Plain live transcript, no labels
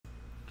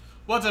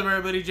What's up,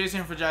 everybody?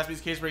 Jason for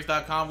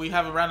JaspysCaseBreaks.com. We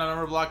have a random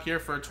number block here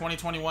for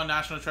 2021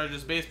 National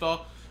Treasures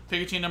Baseball.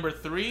 Pikachu number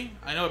 3.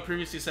 I know it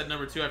previously said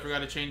number 2. I forgot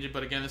to change it,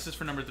 but again, this is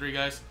for number 3,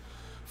 guys.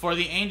 For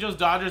the Angels,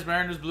 Dodgers,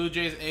 Mariners, Blue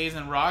Jays, A's,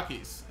 and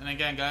Rockies. And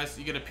again, guys,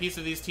 you get a piece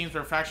of these teams for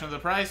a fraction of the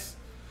price.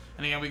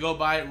 And again, we go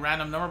by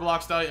random number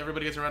block style.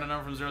 Everybody gets a random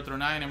number from 0 through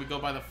 9, and we go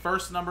by the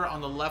first number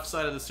on the left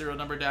side of the serial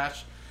number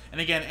dash.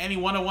 And again, any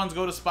 101s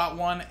go to spot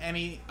 1,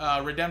 any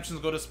redemptions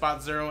go to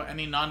spot 0,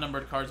 any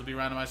non-numbered cards will be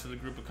randomized to the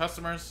group of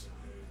customers.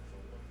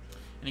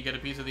 And you get a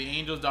piece of the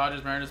Angels,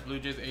 Dodgers, Mariners, Blue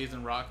Jays, A's,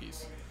 and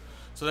Rockies.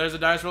 So there's the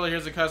dice roller.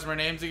 Here's the customer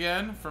names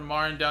again, from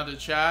Martin down to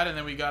Chad, and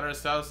then we got our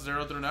styles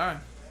 0 through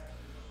 9.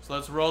 So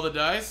let's roll the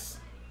dice.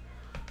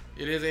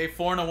 It is a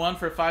 4 and a 1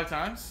 for 5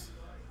 times.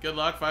 Good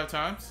luck, 5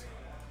 times.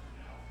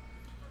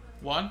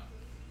 1,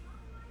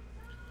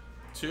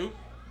 2,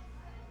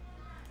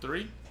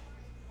 3,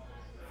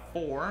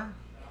 4,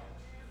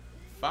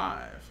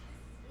 5.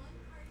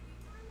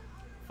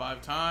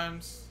 5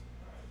 times.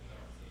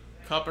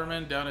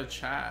 Kupperman down to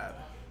Chad.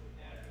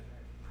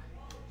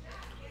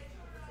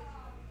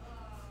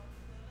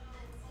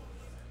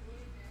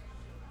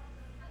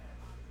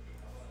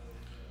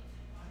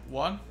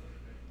 One,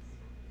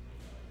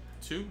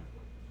 2,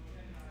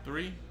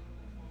 3,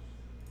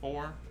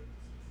 4,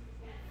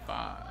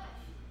 5.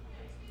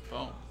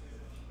 Boom.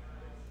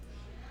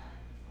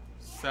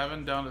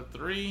 7 down to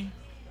 3.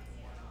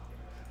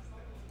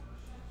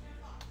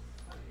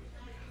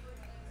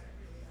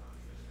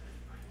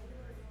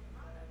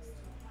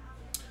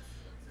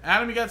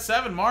 Adam, you got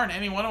 7. Martin,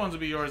 any 101s would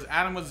be yours.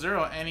 Adam with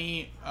 0.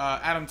 Any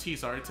Adam T,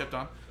 sorry, tipped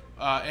on.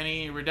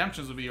 Any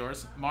redemptions would be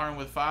yours. Martin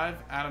with 5.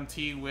 Adam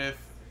T with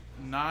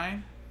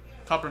 9.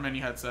 Kupperman,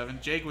 you had 7.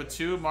 Jake with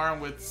 2. Martin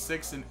with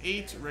 6 and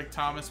 8. Rick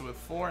Thomas with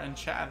 4. And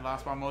Chad,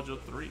 Last Ball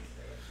Mojo 3.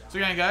 So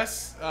again,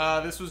 guys,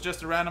 this was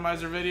just a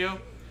randomizer video.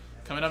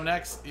 Coming up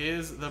next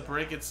is the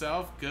break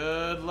itself.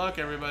 Good luck,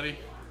 everybody.